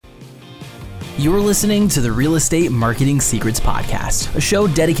You're listening to the Real Estate Marketing Secrets Podcast, a show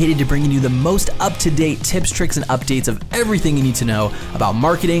dedicated to bringing you the most up-to-date tips, tricks, and updates of everything you need to know about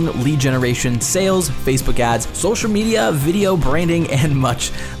marketing, lead generation, sales, Facebook ads, social media, video, branding, and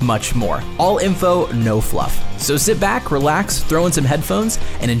much, much more. All info, no fluff. So sit back, relax, throw in some headphones,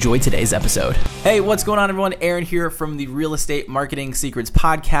 and enjoy today's episode. Hey, what's going on, everyone? Aaron here from the Real Estate Marketing Secrets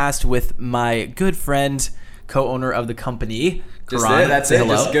Podcast with my good friend, co-owner of the company, Karan. That's it.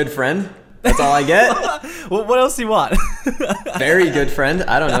 Hello. Just good friend. That's all I get. What else do you want? Very good friend.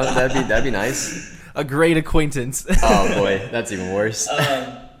 I don't know. That'd be nice. A great acquaintance. Oh boy, that's even worse.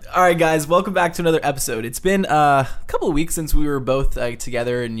 All right, guys, welcome back to another episode. It's been a couple of weeks since we were both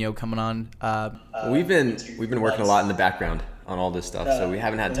together and coming on. We've been working a lot in the background on all this stuff, so we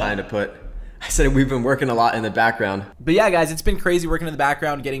haven't had time to put. I said we've been working a lot in the background. But yeah, guys, it's been crazy working in the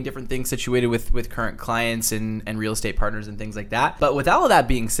background, getting different things situated with current clients and real estate partners and things like that. But with all of that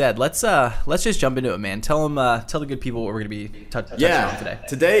being said, let's just jump into it, man. Tell the good people what we're going to be touching on today.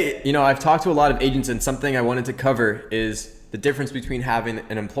 Today, I've talked to a lot of agents, and something I wanted to cover is the difference between having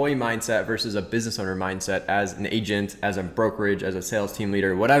an employee mindset versus a business owner mindset as an agent, as a brokerage, as a sales team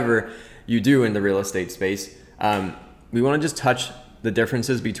leader, whatever you do in the real estate space. We want to just touch the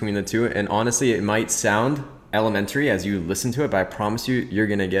differences between the two, and honestly, it might sound elementary as you listen to it, but I promise you're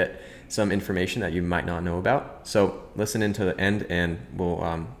gonna get some information that you might not know about. So listen into the end, and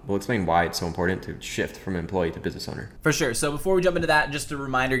we'll explain why it's so important to shift from employee to business owner. For sure. So before we jump into that, just a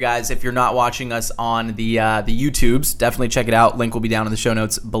reminder, guys, if you're not watching us on the YouTubes, definitely check it out. Link will be down in the show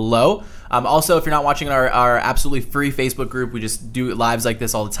notes below. Also, if you're not watching our absolutely free Facebook group, we just do lives like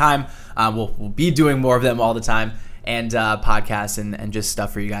this all the time. We'll be doing more of them all the time. And podcasts and just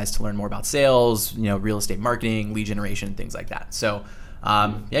stuff for you guys to learn more about sales, real estate marketing, lead generation, things like that. So,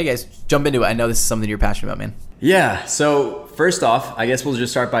 yeah, guys, jump into it. I know this is something you're passionate about, man. Yeah. So first off, I guess we'll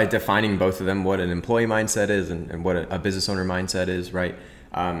just start by defining both of them, what an employee mindset is and what a business owner mindset is, right?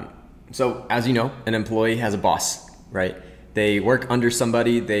 So as you know, an employee has a boss, right? They work under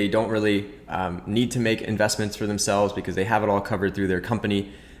somebody. They don't really need to make investments for themselves because they have it all covered through their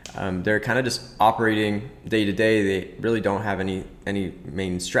company. They're kind of just operating day to day. They really don't have any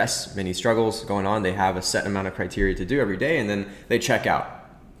main stress, many struggles going on. They have a set amount of criteria to do every day, and then they check out.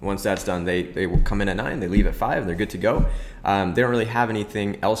 Once that's done, they will come in at 9, they leave at 5, they're good to go. They don't really have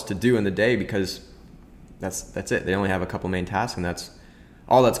anything else to do in the day because that's it. They only have a couple main tasks, and that's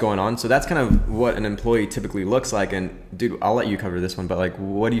all that's going on. So that's kind of what an employee typically looks like. And dude, I'll let you cover this one, but like,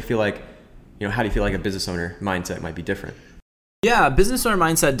 what do you feel like? How do you feel like a business owner mindset might be different? Yeah, business owner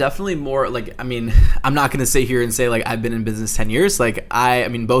mindset, definitely more like, I'm not going to sit here and say like I've been in business 10 years. Like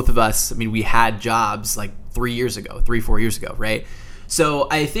both of us, we had jobs like 4 years ago, right? So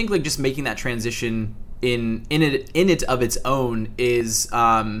I think like just making that transition in it of its own is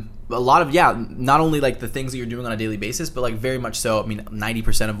a lot of, not only like the things that you're doing on a daily basis, but like very much so,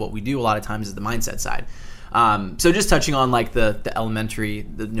 90% of what we do a lot of times is the mindset side. So just touching on like the elementary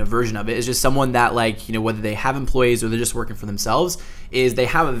version of it is just someone that like, whether they have employees or they're just working for themselves, is they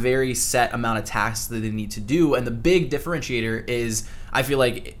have a very set amount of tasks that they need to do. And the big differentiator is, I feel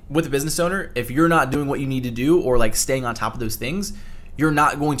like with a business owner, if you're not doing what you need to do or like staying on top of those things, you're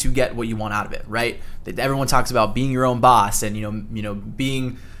not going to get what you want out of it, right? Everyone talks about being your own boss and,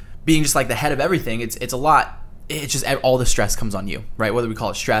 being just like the head of everything. It's a lot. It's just all the stress comes on you, right? Whether we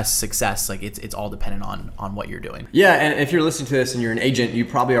call it stress, success, like it's all dependent on what you're doing. Yeah, and if you're listening to this and you're an agent, you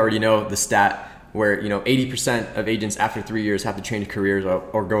probably already know the stat where 80% of agents after 3 years have to change careers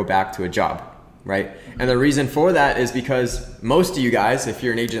or go back to a job, right? And the reason for that is because most of you guys, if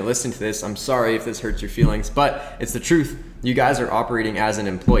you're an agent listening to this, I'm sorry if this hurts your feelings, but it's the truth. You guys are operating as an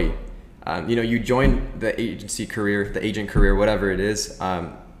employee. You joined the agency career, the agent career, whatever it is,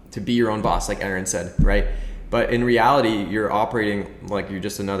 to be your own boss, like Aaron said, right? But in reality, you're operating like you're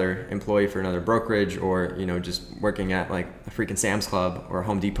just another employee for another brokerage or, just working at like a freaking Sam's Club or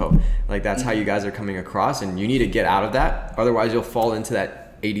Home Depot. Like that's how you guys are coming across, and you need to get out of that. Otherwise, you'll fall into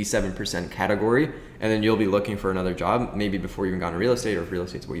that 87% category, and then you'll be looking for another job, maybe before you even got into real estate, or if real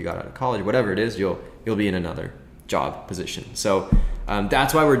estate's what you got out of college, whatever it is, you'll be in another job position. So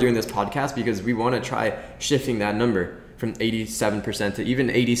that's why we're doing this podcast, because we want to try shifting that number from 87% to even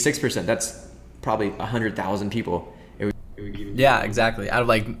 86%. That's probably 100,000 people. Yeah, exactly. Out of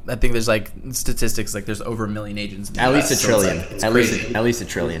like, I think there's like statistics, like there's over 1 million agents in the at US, least a trillion. At least a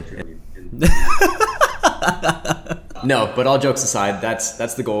trillion. No, but all jokes aside,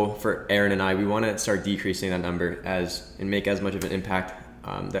 that's the goal for Aaron and I. We want to start decreasing that number and make as much of an impact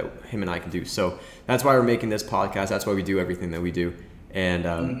that him and I can do. So that's why we're making this podcast. That's why we do everything that we do.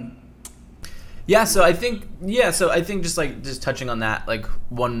 And So I think just touching on that, like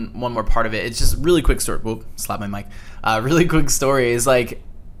one more part of it. It's just really quick story. Whoop, slap my mic. Really quick story is like,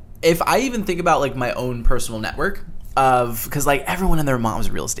 if I even think about like my own personal network of, because like everyone and their mom's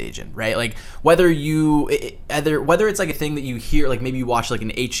a real estate agent, right? Like whether it's like a thing that you hear, like maybe you watch like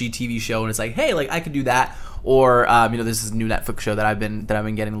an HGTV show and it's like, hey, like I could do that. Or this is a new Netflix show that I've been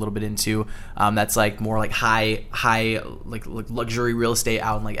getting a little bit into. That's like more like high like luxury real estate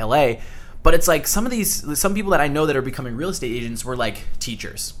out in like LA. But it's like some people that I know that are becoming real estate agents were like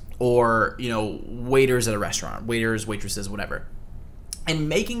teachers or waiters at a restaurant, waiters, waitresses, whatever, and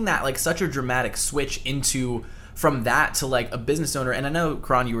making that like such a dramatic switch from that to like a business owner. And I know,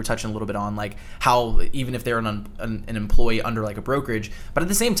 Karan, you were touching a little bit on like how even if they're an employee under like a brokerage, but at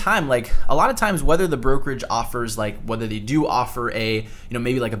the same time, like a lot of times whether the brokerage offers like whether they do offer a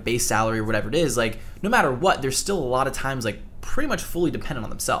maybe like a base salary or whatever it is, like no matter what, they're still a lot of times like pretty much fully dependent on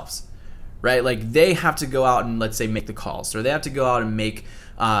themselves, right? Like they have to go out and let's say make the calls, or they have to go out and make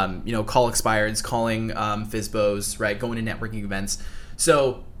call expireds, calling FSBOs, right? Going to networking events.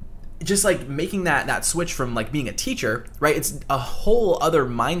 So just like making that switch from like being a teacher, right? It's a whole other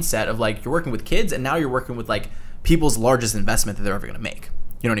mindset of like you're working with kids and now you're working with like people's largest investment that they're ever going to make.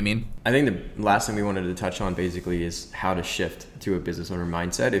 You know what I mean? I think the last thing we wanted to touch on basically is how to shift to a business owner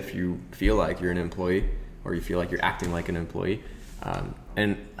mindset if you feel like you're an employee or you feel like you're acting like an employee,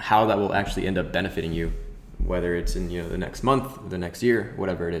 and how that will actually end up benefiting you, whether it's in the next month, the next year,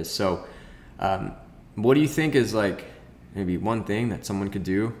 whatever it is. So what do you think is like maybe one thing that someone could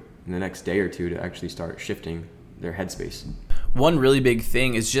do in the next day or two to actually start shifting their headspace? One really big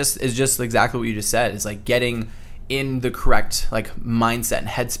thing is just exactly what you just said. It's like getting in the correct like mindset and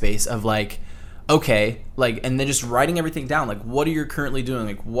headspace of like, okay, like, and then just writing everything down. Like, what are you currently doing?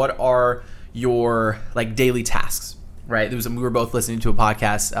 Like, what are your like daily tasks? Right. We were both listening to a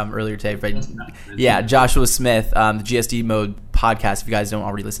podcast earlier today, right? Yeah, Joshua Smith, the GSD Mode podcast. If you guys don't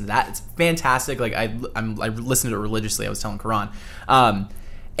already listen to that, it's fantastic. Like I listened to it religiously. I was telling Karan,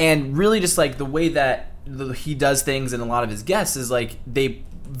 and really just like the way that he does things and a lot of his guests is like they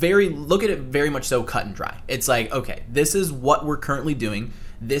look at it very much so cut and dry. It's like, okay, this is what we're currently doing.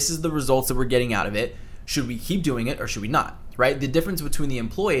 This is the results that we're getting out of it. Should we keep doing it or should we not? Right? The difference between the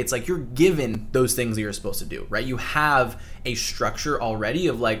employee, it's like you're given those things that you're supposed to do, right? You have a structure already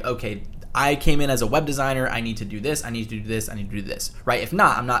of like, okay, I came in as a web designer. I need to do this. I need to do this. I need to do this, right? If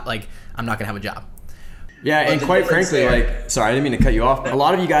not, I'm not going to have a job. Yeah, and quite frankly, like, sorry, I didn't mean to cut you off, but a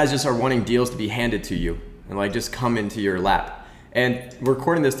lot of you guys just are wanting deals to be handed to you and like just come into your lap. And we're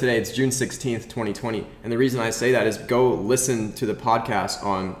recording this today. It's June 16th, 2020. And the reason I say that is go listen to the podcast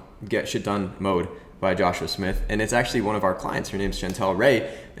on Get Shit Done Mode by Joshua Smith. And it's actually one of our clients. Her name's Chantel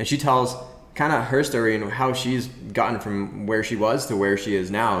Ray. And she tells kind of her story and how she's gotten from where she was to where she is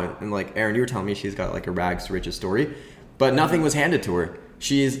now. And like Aaron, you were telling me she's got like a rags to riches story, but nothing was handed to her.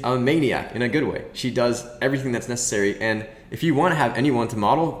 She's a maniac in a good way. She does everything that's necessary. And if you want to have anyone to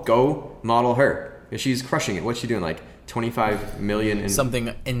model, go model her. She's crushing it. What's she doing? Like 25 million in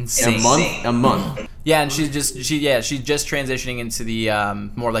something insane a month. Yeah, and she's just transitioning into the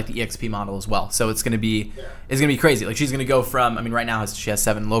more like the EXP model as well. So it's gonna be crazy. Like she's gonna go from, I mean, right now she has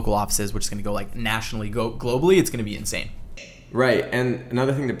 7 local offices, which is gonna go like nationally, go globally. It's gonna be insane. Right, and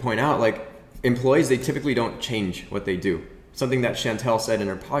another thing to point out, like employees, they typically don't change what they do. Something that Chantel said in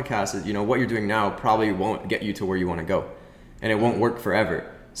her podcast is, what you're doing now probably won't get you to where you want to go, and it won't work forever.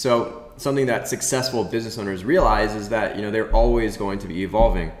 So something that successful business owners realize is that they're always going to be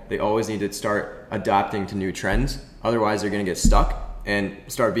evolving. They always need to start adapting to new trends. Otherwise, they're going to get stuck and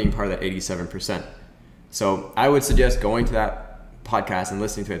start being part of that 87%. So I would suggest going to that podcast and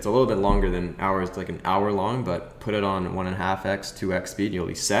listening to it. It's a little bit longer than ours, it's like an hour long, but put it on 1.5x, 2x speed. You'll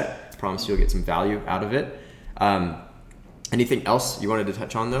be set. I promise you'll get some value out of it. Anything else you wanted to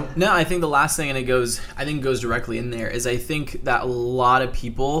touch on though? No, I think the last thing, and it goes directly in there, is I think that a lot of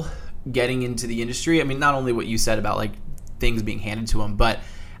people getting into the industry, I mean, not only what you said about like things being handed to them, but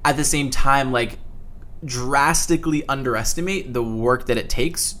at the same time, like drastically underestimate the work that it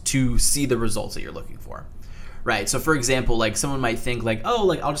takes to see the results that you're looking for, right? So for example, like someone might think like, oh,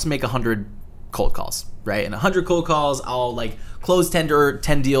 like I'll just make 100 cold calls, right? And 100 cold calls, I'll like close 10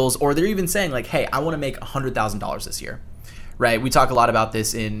 deals, or they're even saying like, hey, I want to make $100,000 this year. Right, we talk a lot about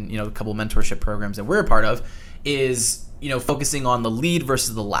this in a couple of mentorship programs that we're a part of, is focusing on the lead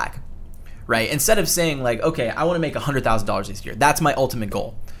versus the lag, right? Instead of saying like, okay, I want to make $100,000 this year, that's my ultimate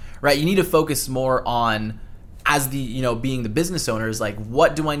goal, right? You need to focus more on, as the being the business owner, is like,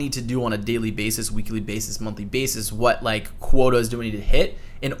 what do I need to do on a daily basis, weekly basis, monthly basis? What like quotas do I need to hit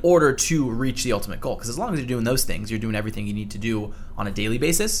in order to reach the ultimate goal? Because as long as you're doing those things, you're doing everything you need to do on a daily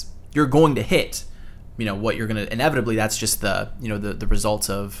basis, you're going to hit what you're going to inevitably, that's just the results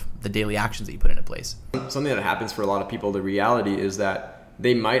of the daily actions that you put into place. Something that happens for a lot of people, the reality is that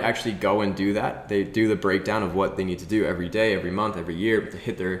they might actually go and do that. They do the breakdown of what they need to do every day, every month, every year to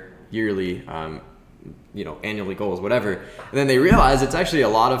hit their yearly, annually goals, whatever. And then they realize it's actually a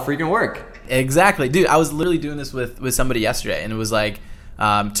lot of freaking work. Exactly. Dude, I was literally doing this with somebody yesterday, and it was like,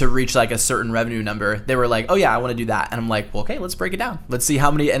 to reach like a certain revenue number, they were like, oh yeah, I want to do that. And I'm like, well, okay, let's break it down. Let's see how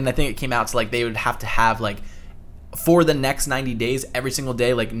many. And I think it came out to like, they would have to have like for the next 90 days, every single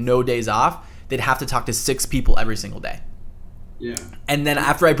day, like no days off, they'd have to talk to 6 people every single day. Yeah. And then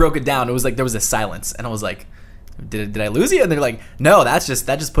after I broke it down, it was like, there was a silence, and I was like, did I lose you? And they're like, no, that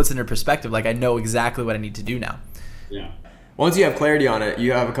just puts it into perspective. Like I know exactly what I need to do now. Yeah. Once you have clarity on it,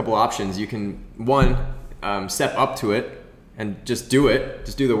 you have a couple options. You can, one, step up to it and just do it.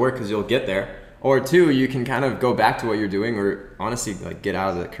 Just do the work because you'll get there. Or 2, you can kind of go back to what you're doing, or honestly, like get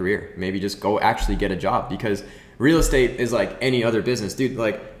out of the career. Maybe just go actually get a job, because real estate is like any other business. Dude,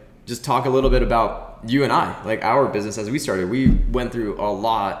 like just talk a little bit about you and I. Like our business as we started, we went through a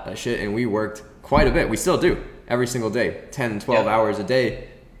lot of shit and we worked quite a bit. We still do every single day, 10, 12 hours a day,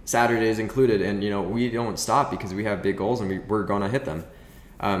 Saturdays included. And we don't stop because we have big goals and we're going to hit them.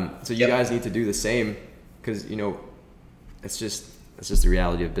 So you guys need to do the same, because it's just the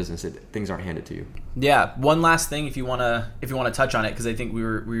reality of business. Things aren't handed to you. Yeah. One last thing, if you want to touch on it, because I think we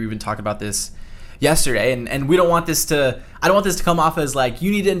were even talking about this yesterday, and we don't want this to, I don't want this to come off as like,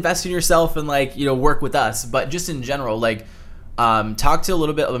 you need to invest in yourself and like, work with us, but just in general, like, talk to a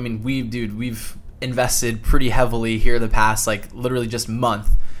little bit. I mean, we've invested pretty heavily here the past, like literally just month,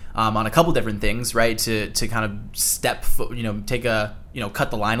 on a couple different things, right? To kind of take a,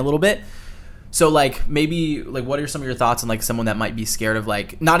 cut the line a little bit. So like maybe like what are some of your thoughts on like someone that might be scared of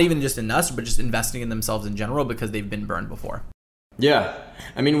like not even just in us, but just investing in themselves in general because they've been burned before? Yeah.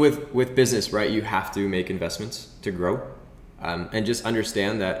 I mean, with business, right, you have to make investments to grow. And just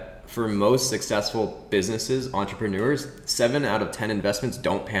understand that for most successful businesses, entrepreneurs, 7 out of 10 investments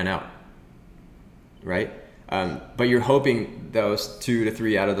don't pan out, right? But you're hoping those 2 to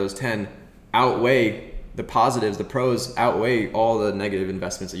 3 out of those 10 outweigh the positives, the pros outweigh all the negative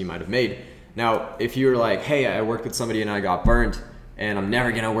investments that you might have made. Now, if you're like, hey, I worked with somebody and I got burned and I'm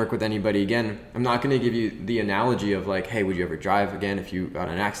never going to work with anybody again, I'm not going to give you the analogy of like, hey, would you ever drive again if you got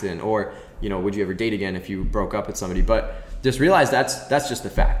in an accident? Or, would you ever date again if you broke up with somebody? But just realize that's just a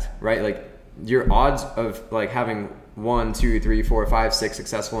fact, right? Like your odds of like having 1, 2, 3, 4, 5, 6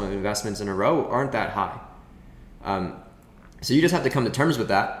 successful investments in a row aren't that high. So you just have to come to terms with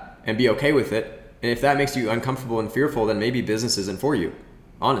that and be okay with it. And if that makes you uncomfortable and fearful, then maybe business isn't for you,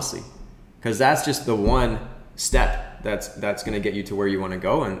 honestly. Because that's just the one step that's going to get you to where you want to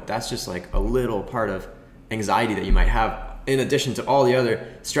go. And that's just like a little part of anxiety that you might have in addition to all the other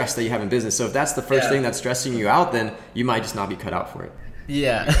stress that you have in business. So if that's the first thing that's stressing you out, then you might just not be cut out for it.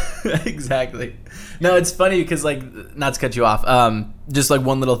 Yeah, exactly. No, it's funny because like, not to cut you off, just like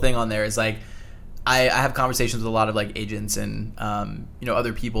one little thing on there is like, I have conversations with a lot of like agents and,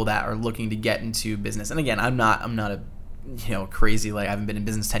 other people that are looking to get into business. And again, I'm not a, crazy, like I haven't been in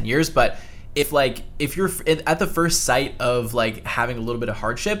business 10 years, but if you're at the first sight of like having a little bit of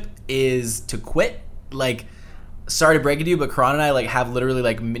hardship is to quit, like, sorry to break it to you, but Karan and I like have literally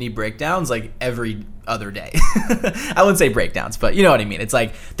like mini breakdowns like every other day. I wouldn't say breakdowns, but you know what I mean? It's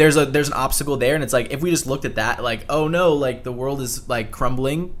like there's an obstacle there, and it's like if we just looked at that like, oh no, like the world is like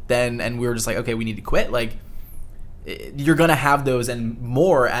crumbling, and we were just like, okay, we need to quit, like you're gonna have those and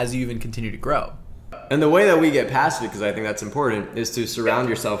more as you even continue to grow. And the way that we get past it, because I think that's important, is to surround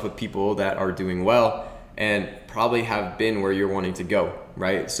yourself with people that are doing well and probably have been where you're wanting to go,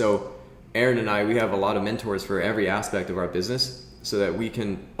 right? So Aaron and I, we have a lot of mentors for every aspect of our business so that we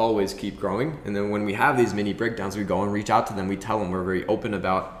can always keep growing. And then when we have these mini breakdowns, we go and reach out to them. We tell them we're very open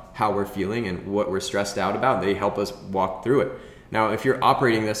about how we're feeling and what we're stressed out about. They help us walk through it. Now, if you're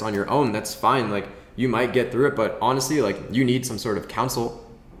operating this on your own, that's fine. Like you might get through it, but honestly, like you need some sort of counsel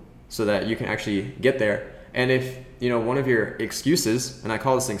so that you can actually get there. And if, one of your excuses, and I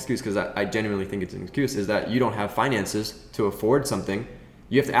call this an excuse because I genuinely think it's an excuse, is that you don't have finances to afford something,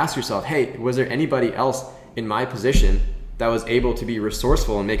 you have to ask yourself, hey, was there anybody else in my position that was able to be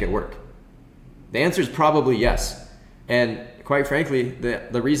resourceful and make it work? The answer is probably yes. And quite frankly,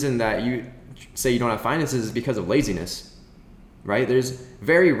 the reason that you say you don't have finances is because of laziness, right? There's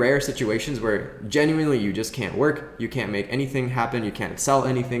very rare situations where genuinely you just can't work, you can't make anything happen, you can't sell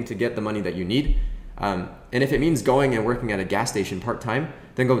anything to get the money that you need. And if it means going and working at a gas station part-time,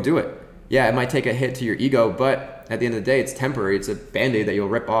 then go do it. Yeah, it might take a hit to your ego, but at the end of the day, it's temporary. It's a Band-Aid that you'll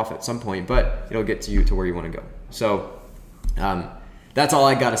rip off at some point, but it'll get to you to where you want to go. So That's all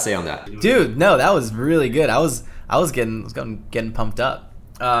I got to say on that. Dude, no, that was really good. I was getting pumped up.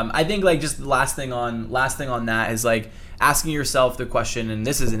 I think like just the last thing on that is like asking yourself the question, and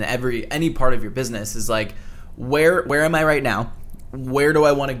this is in any part of your business, is like where am I right now? Where do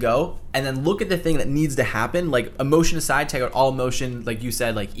I want to go? And then look at the thing that needs to happen. Like emotion aside, take out all emotion, like you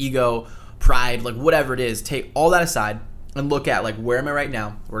said, like ego, pride, like whatever it is, take all that aside and look at like where am I right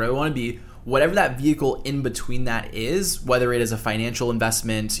now? Where do I want to be? Whatever that vehicle in between that is, whether it is a financial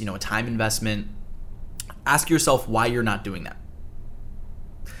investment, a time investment, ask yourself why you're not doing that.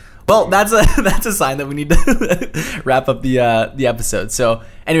 Well, that's a sign that we need to wrap up the episode. So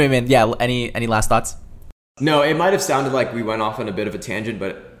anyway, man, yeah. Any last thoughts? No, it might have sounded like we went off on a bit of a tangent,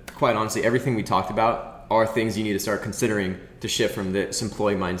 but quite honestly, everything we talked about are things you need to start considering to shift from this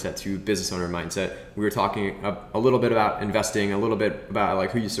employee mindset to business owner mindset. We were talking a little bit about investing, a little bit about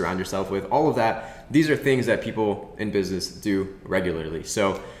like who you surround yourself with, all of that. These are things that people in business do regularly.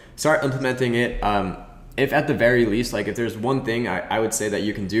 So start implementing it. If at the very least, like if there's one thing I would say that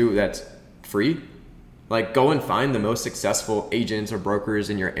you can do that's free, like go and find the most successful agents or brokers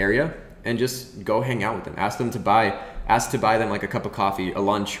in your area and just go hang out with them. Ask to buy them like a cup of coffee, a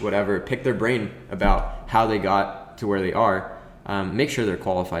lunch, whatever. Pick their brain about how they got to where they are. Make sure they're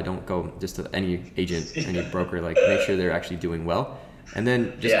qualified. Don't go just to any agent, any broker. Like make sure they're actually doing well. And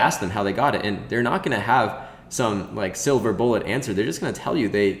then just ask them how they got it. And they're not going to have some like silver bullet answer. They're just going to tell you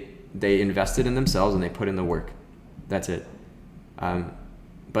they invested in themselves and they put in the work. That's it.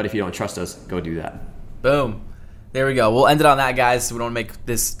 But if you don't trust us, go do that. Boom. There we go. We'll end it on that, guys. So we don't make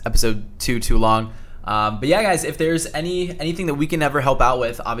this episode too long. But yeah, guys, if there's anything that we can ever help out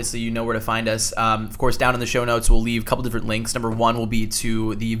with, obviously you know where to find us. Of course, down in the show notes, we'll leave a couple different links. Number one will be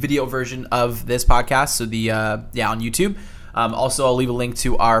to the video version of this podcast, so on YouTube. Also, I'll leave a link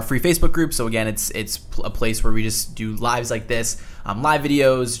to our free Facebook group. So again, it's a place where we just do lives like this, live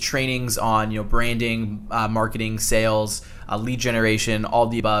videos, trainings on branding, marketing, sales, lead generation, all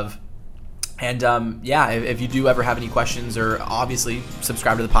the above. And if you do ever have any questions, or obviously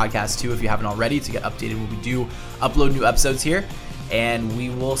subscribe to the podcast too if you haven't already to get updated when we do upload new episodes here. And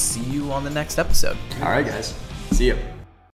we will see you on the next episode. All right, guys. See you.